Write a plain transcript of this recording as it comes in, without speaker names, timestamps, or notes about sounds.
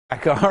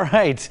All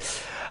right.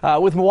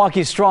 With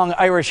Milwaukee's strong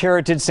Irish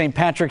heritage, St.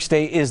 Patrick's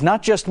Day is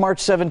not just March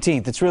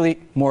 17th. It's really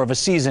more of a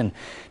season.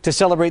 To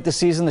celebrate the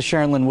season, the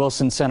Sharon Lynn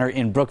Wilson Center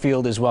in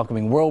Brookfield is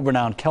welcoming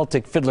world-renowned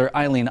Celtic fiddler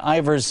Eileen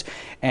Ivers.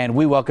 And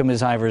we welcome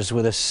Ms. Ivers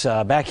with us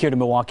back here to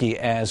Milwaukee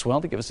as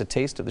well to give us a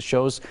taste of the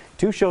shows.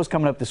 2 shows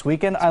coming up this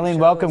weekend. Eileen,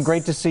 welcome.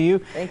 Great to see you.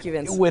 Thank you,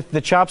 Vince. With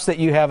the chops that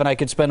you have, and I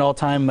could spend all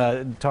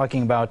time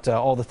talking about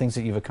all the things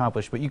that you've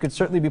accomplished, but you could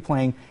certainly be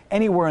playing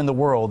anywhere in the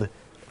world,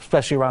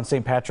 especially around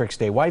St. Patrick's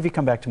Day. Why have you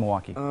come back to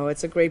Milwaukee? Oh,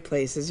 it's a great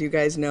place, as you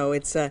guys know.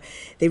 It's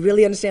they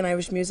really understand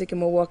Irish music in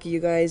Milwaukee,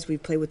 you guys. We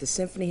played with the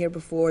symphony here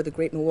before, the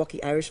Great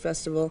Milwaukee Irish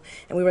Festival,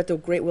 and we were at the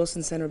Great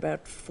Wilson Center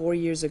about 4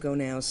 years ago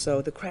now.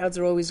 So the crowds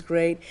are always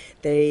great.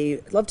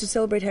 They love to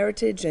celebrate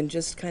heritage and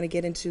just kind of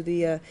get into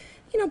the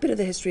a bit of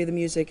the history of the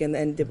music,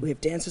 and we have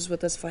dancers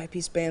with us,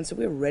 5-piece band, so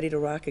we're ready to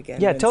rock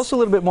again. Yeah, Vince. Tell us a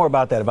little bit more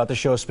about that, about the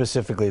show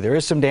specifically. There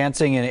is some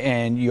dancing,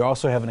 and you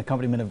also have an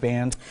accompaniment of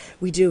band.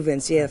 We do,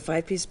 Vince, yeah,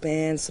 5-piece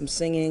band, some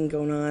singing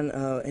going on,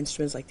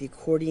 instruments like the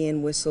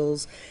accordion,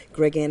 whistles,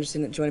 Greg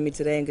Anderson joining me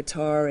today on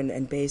guitar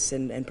and bass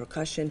and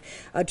percussion.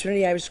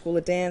 Trinity Irish School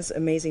of Dance,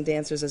 amazing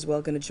dancers as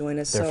well, going to join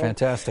us. They're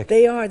fantastic.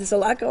 They are. There's a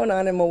lot going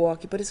on in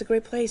Milwaukee, but it's a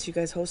great place. You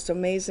guys host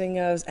amazing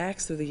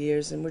acts through the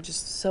years, and we're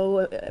just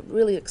so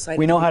really excited.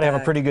 We know how to have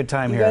a pretty good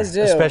time here,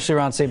 especially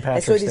around St.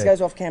 Patrick's Day. I saw these guys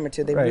off camera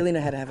too. They really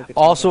know how to have a good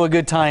time. Also a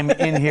good time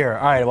in here.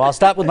 All right, well, I'll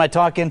stop with my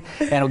talking,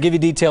 and I'll give you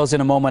details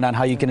in a moment on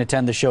how you can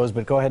attend the shows,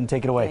 but go ahead and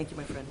take it away. Thank you,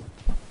 my friend.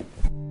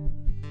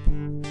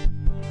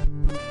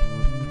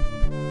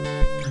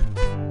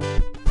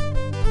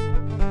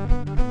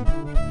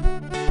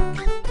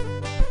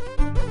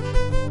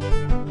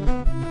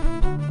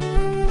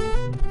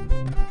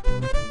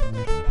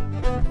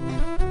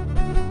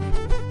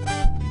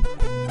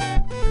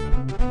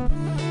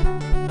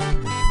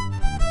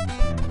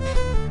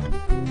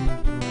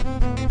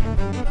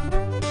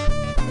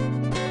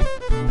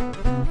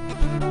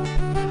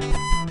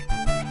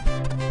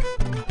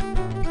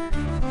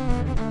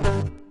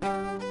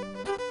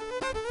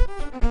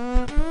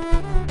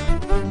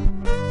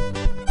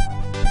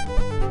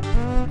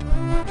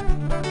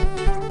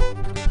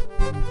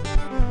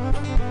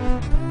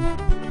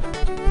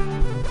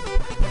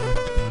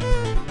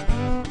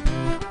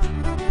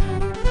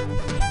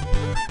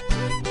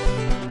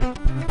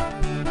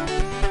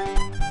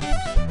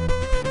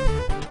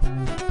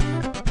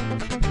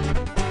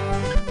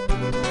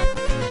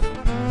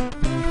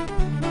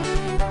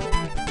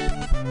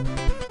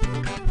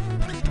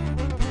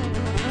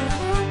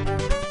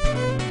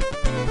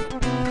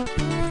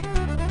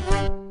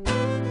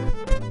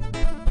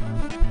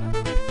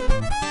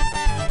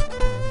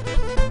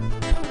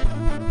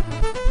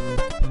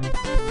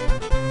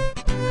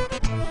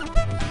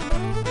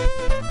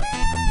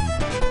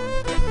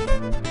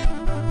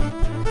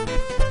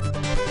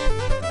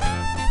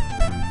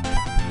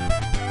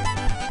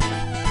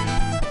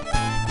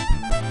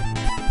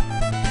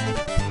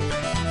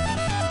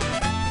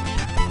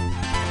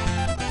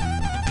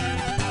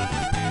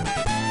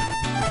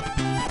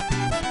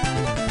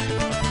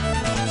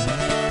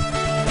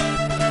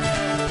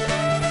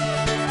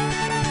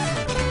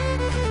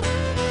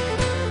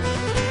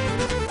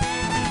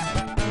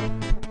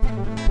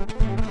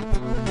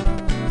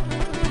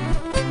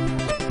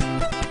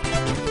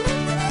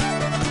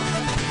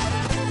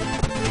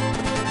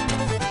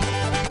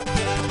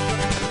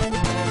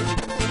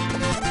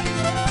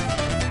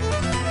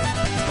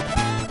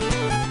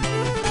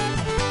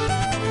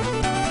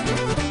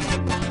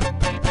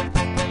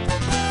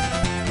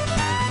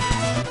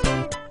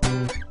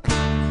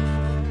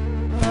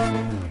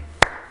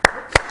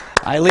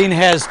 Eileen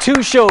has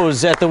 2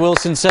 shows at the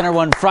Wilson Center,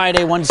 one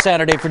Friday, one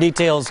Saturday. For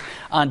details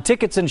on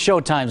tickets and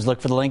showtimes,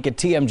 look for the link at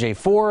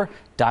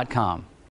TMJ4.com.